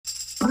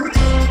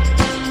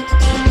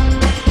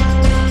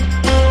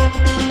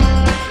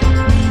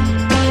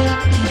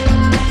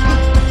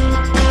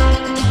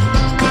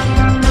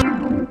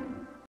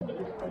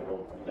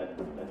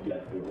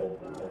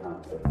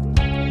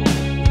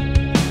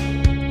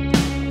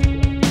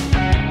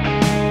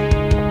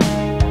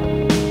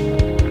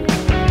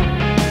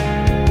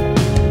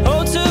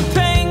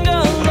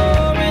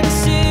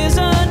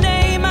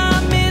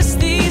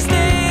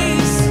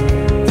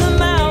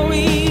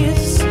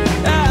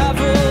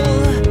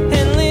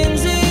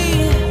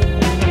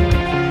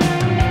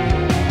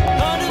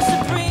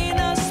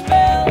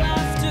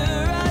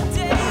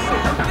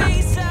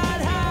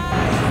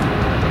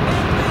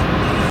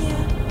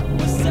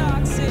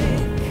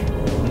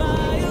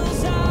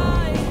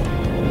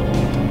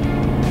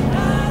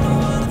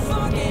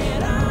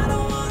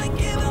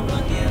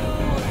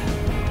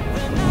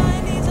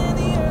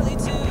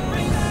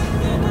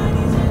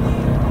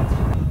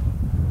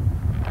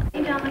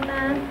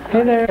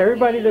Hey there,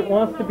 everybody that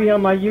wants to be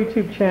on my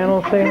YouTube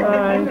channel, say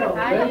hi. You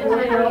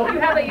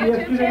have a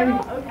YouTube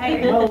channel?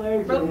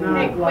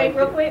 Hey, wait,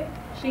 real quick.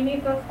 She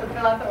needs us to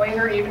fill out the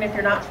waiver. Even if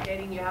you're not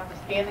skating, you have to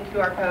scan the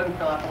QR code and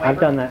fill out the waiver. I've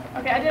done that.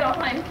 Okay, I did it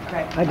online.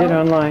 Okay. I did it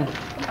online.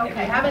 Okay. If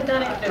you haven't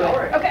done it, do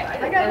it. Okay.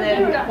 And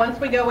then once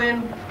we go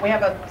in, we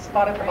have a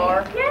spot at the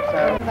bar.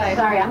 So.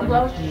 Sorry, I'm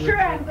close.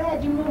 Sure, I'm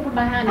glad you moved from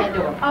behind that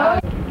door.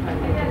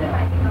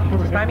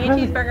 Just buy me a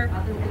cheeseburger.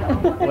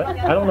 What?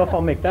 I don't know if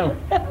I'll make that one.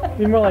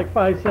 Be more like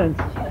 5 cents.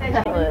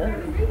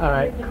 All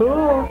right,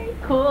 cool.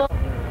 Cool.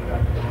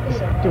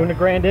 Doing a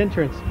grand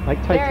entrance,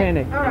 like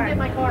Titanic. All right. Get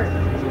my card.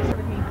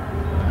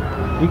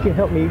 You can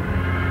help me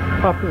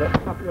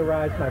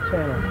popularize my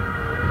channel.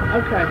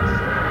 Okay.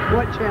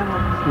 What channel?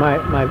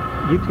 My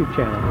YouTube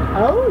channel.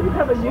 Oh, you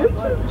have a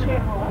YouTube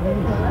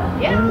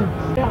channel.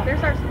 Yeah.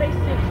 There's our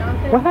spacesuit,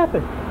 Jonathan. What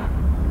happened?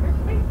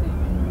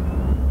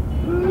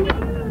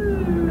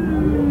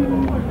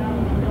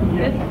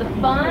 It's the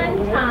fun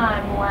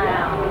time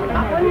lounge.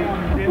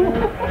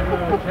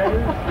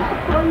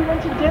 Oh, you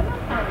went to dinner?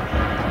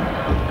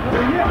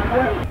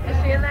 Is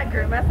she in that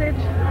group message?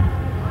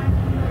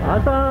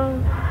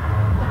 Awesome.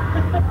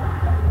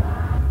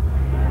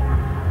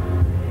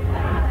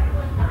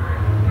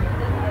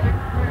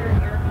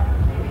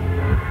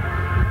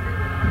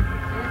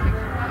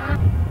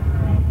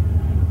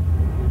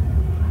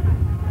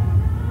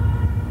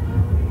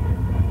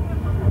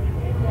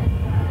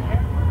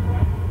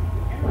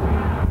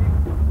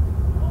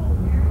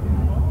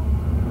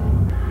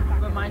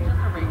 But mine's just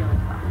a regular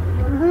style.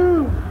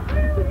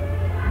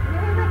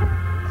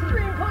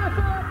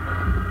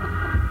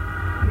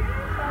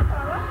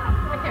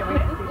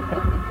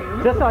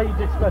 That's how you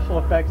did special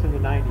effects in the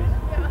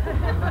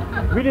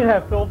 90s. We didn't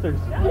have filters.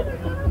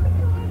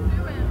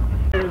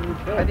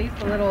 Are these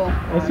the little...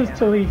 This is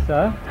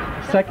Talisa.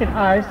 Second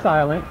eye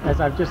silent, as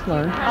I've just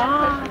learned.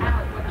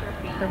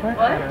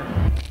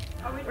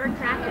 We're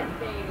cracking.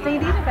 See,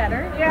 these are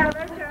better. Yeah,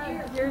 they're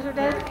good. Yours are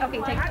dead?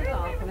 Okay, take these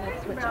off. I'm going to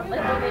switch them.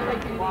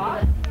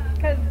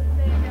 Because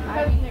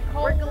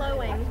we're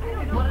glowing.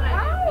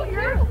 Oh,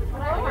 you're...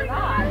 Oh my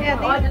God. Yeah,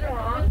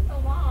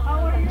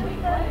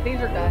 These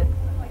are good.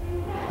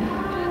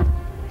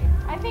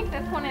 I think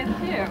this one is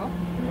too.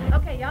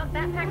 Okay, y'all,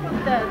 that pack was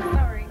done.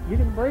 Sorry. You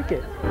didn't break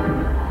it.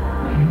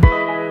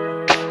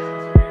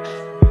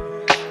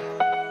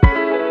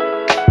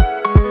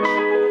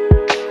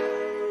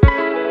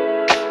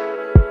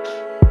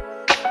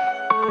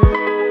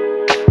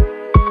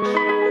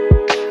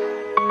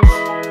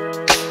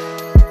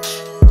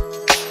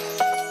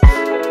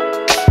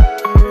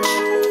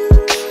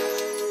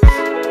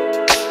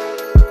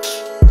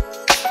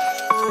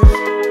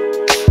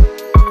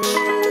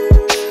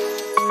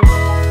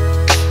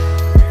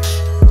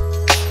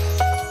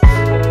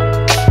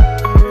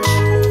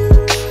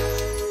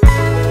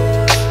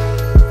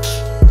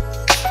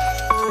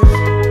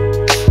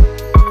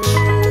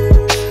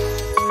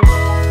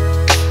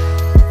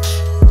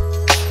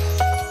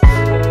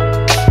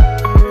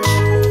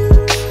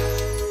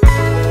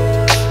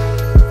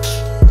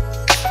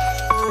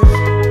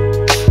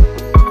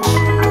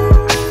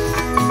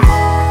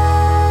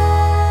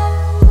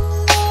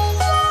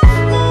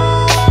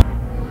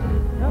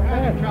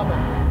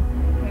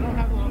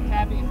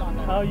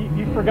 Oh,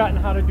 you've forgotten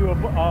how to do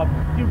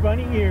do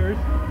bunny ears.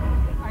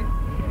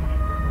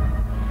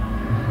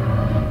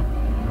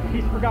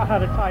 He's forgot how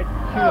to tie to it.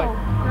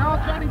 They're all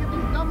trying to get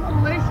these dumb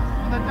little laces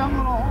with the dumb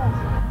little holes.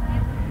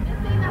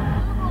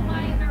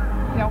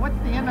 Yeah, what's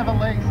the end of a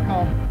lace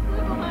called?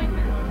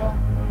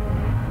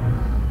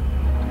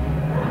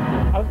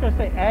 I was going to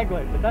say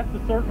aglet, but that's the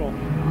circle.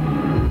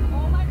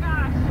 Oh my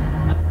gosh.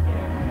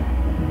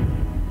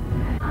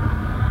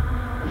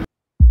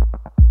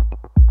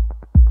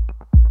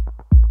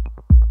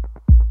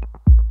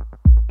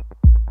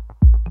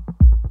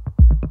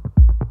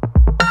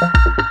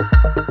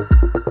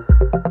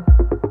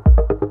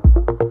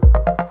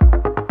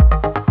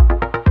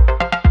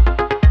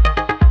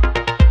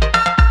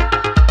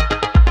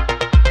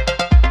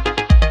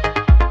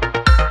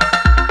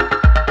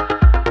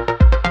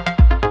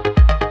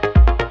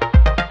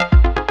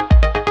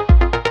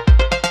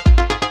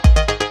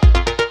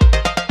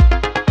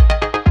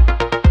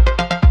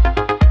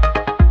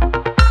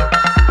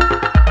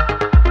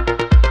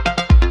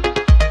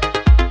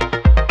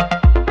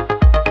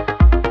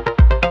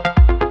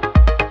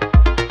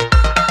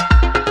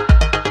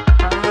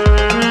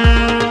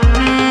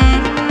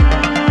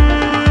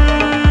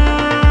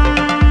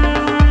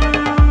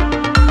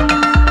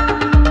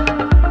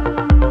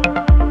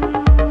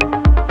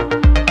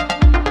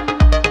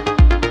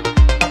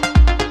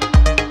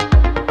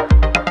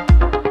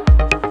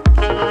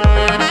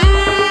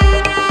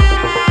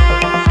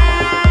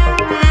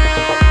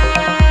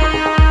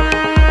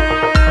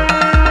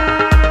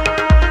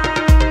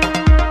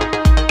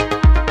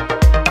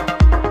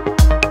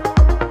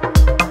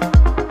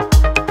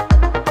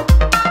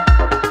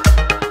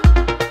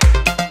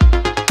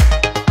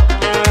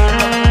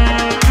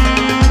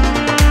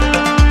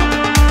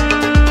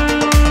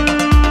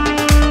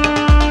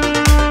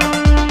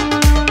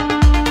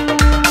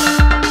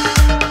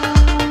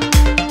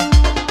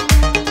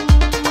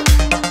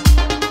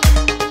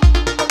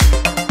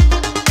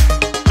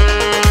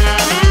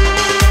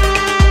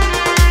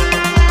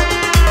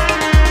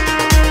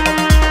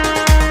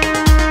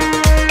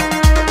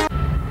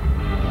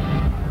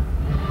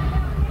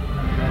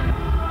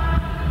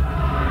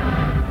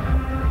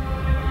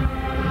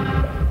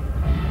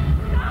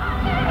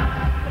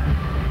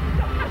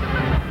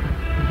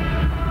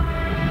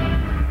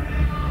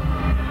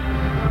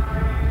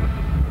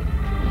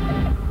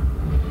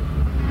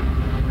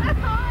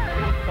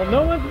 Well,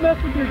 no one's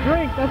messed with your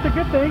drink. That's a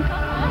good thing.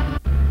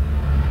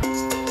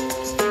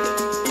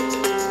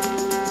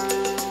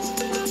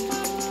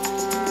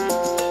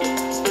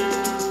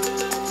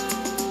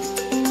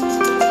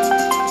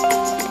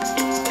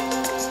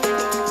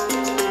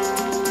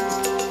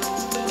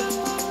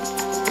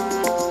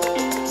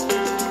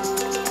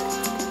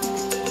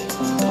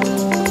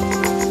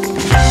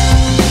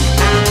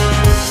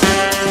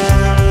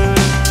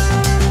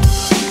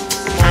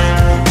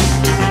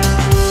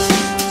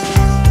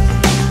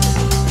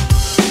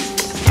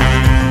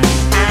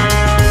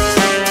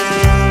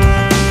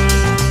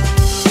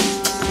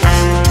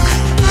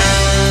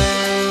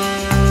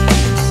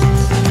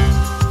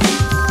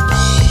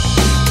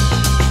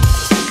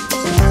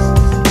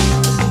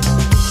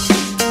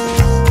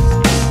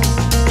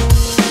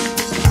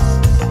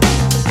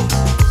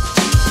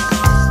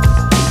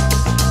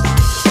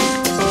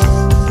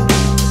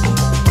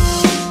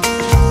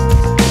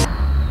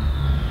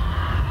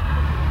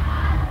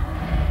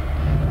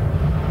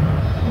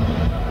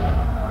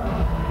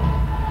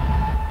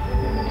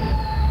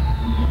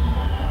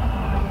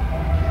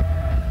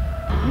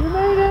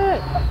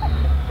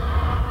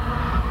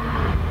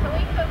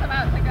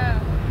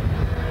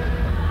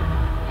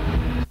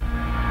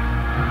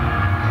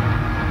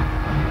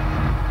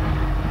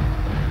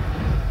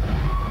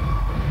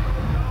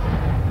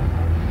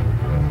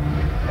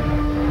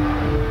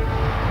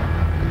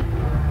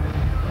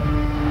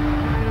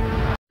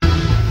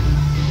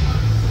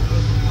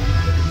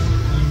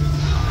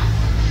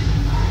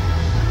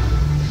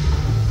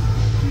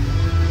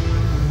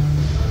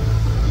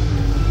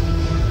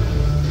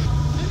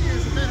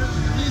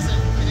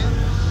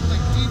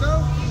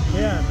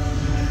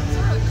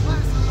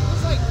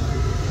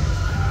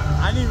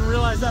 I didn't even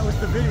realize that was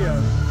the video.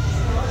 This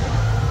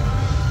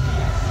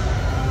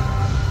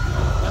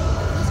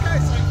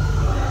guy's like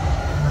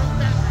right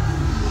back.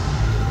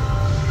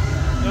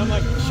 And I'm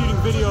like shooting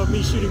video of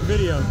me shooting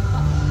video.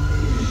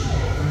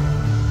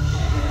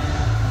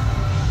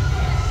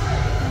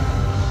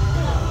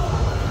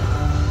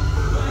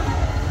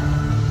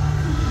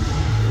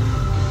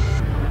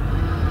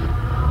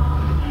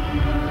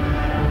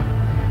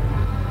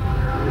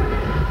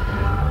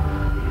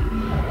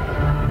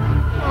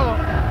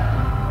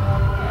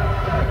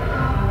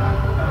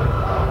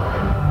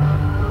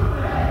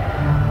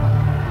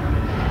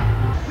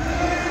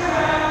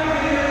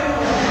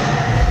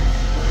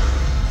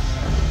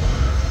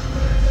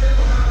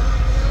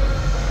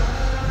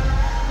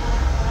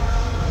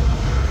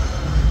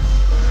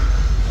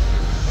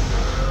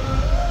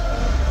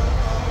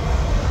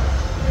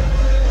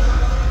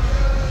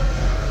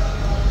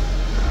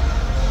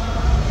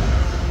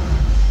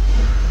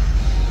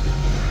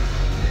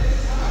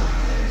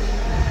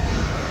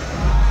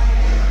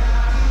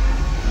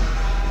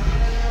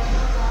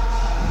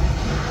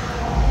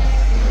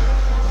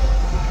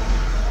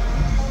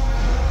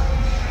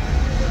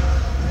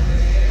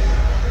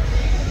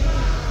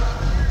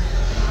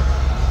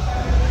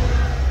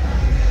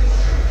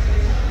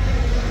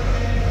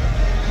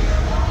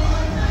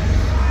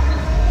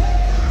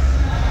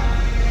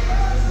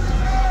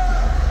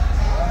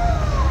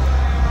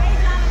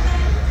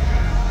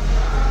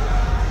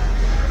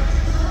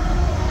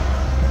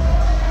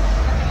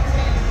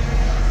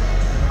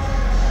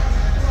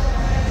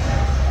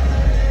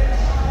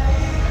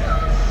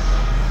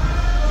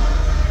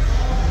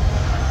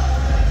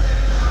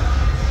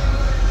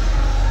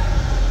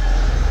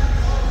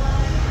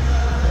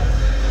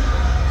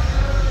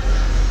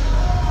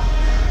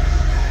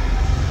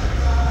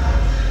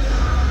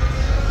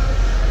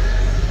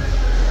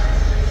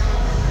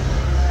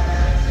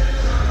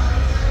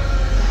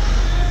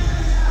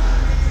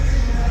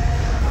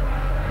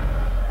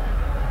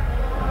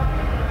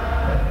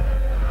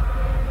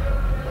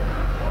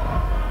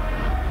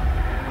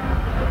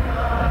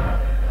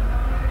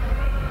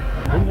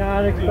 Did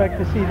not expect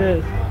to see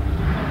this.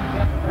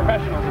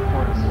 Professionals, of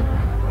course.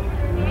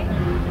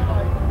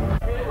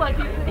 Like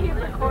he's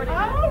recording.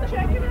 Oh,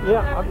 check it out.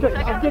 Yeah, I'm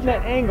getting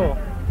that angle.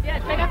 Yeah,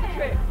 check out the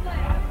trick.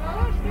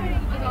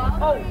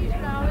 Oh,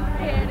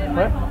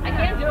 What? I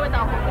can't do it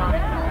without holding on.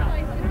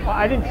 Oh,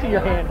 I didn't see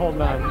your hand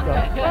holding on. So.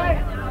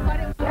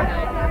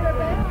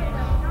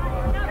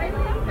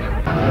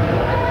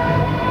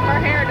 Her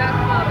hair does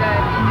smell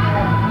good.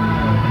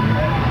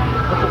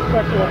 It's a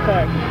special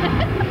effect.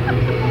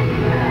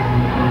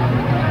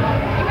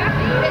 You have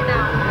to eat it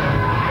now.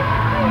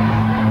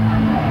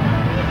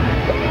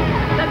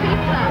 The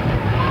pizza.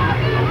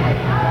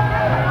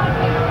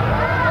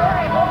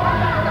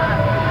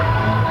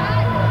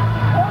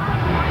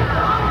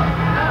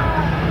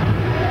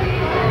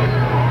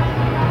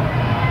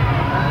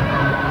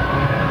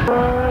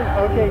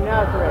 Okay,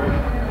 now it's ready.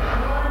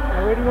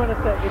 Now, where do you want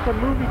to set? It's a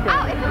movie thing.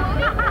 Oh, it's a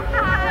movie.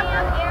 Hi,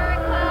 I'm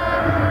Erica.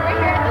 We're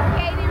here at the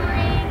skating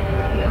rink.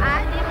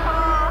 I'm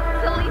Nicole.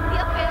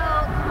 Celicia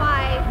Fields'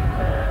 wife.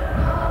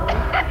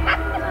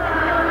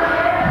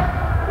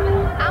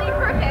 I'm a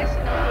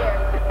professional here.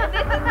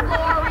 This is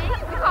Lori.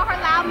 We call her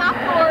Loudmouth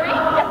Lori.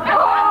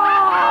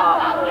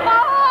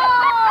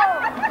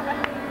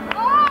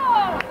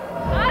 Oh!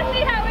 I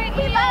see how it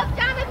goes.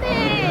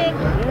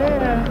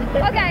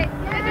 Okay,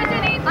 this is what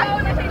you need to know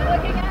when she's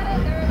looking at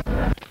it.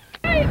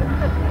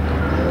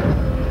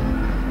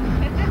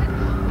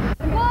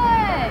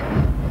 What?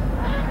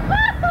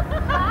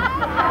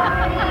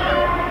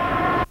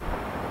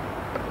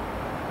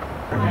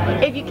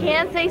 If you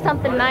can't say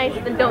something nice,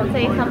 then don't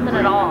say something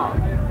at all.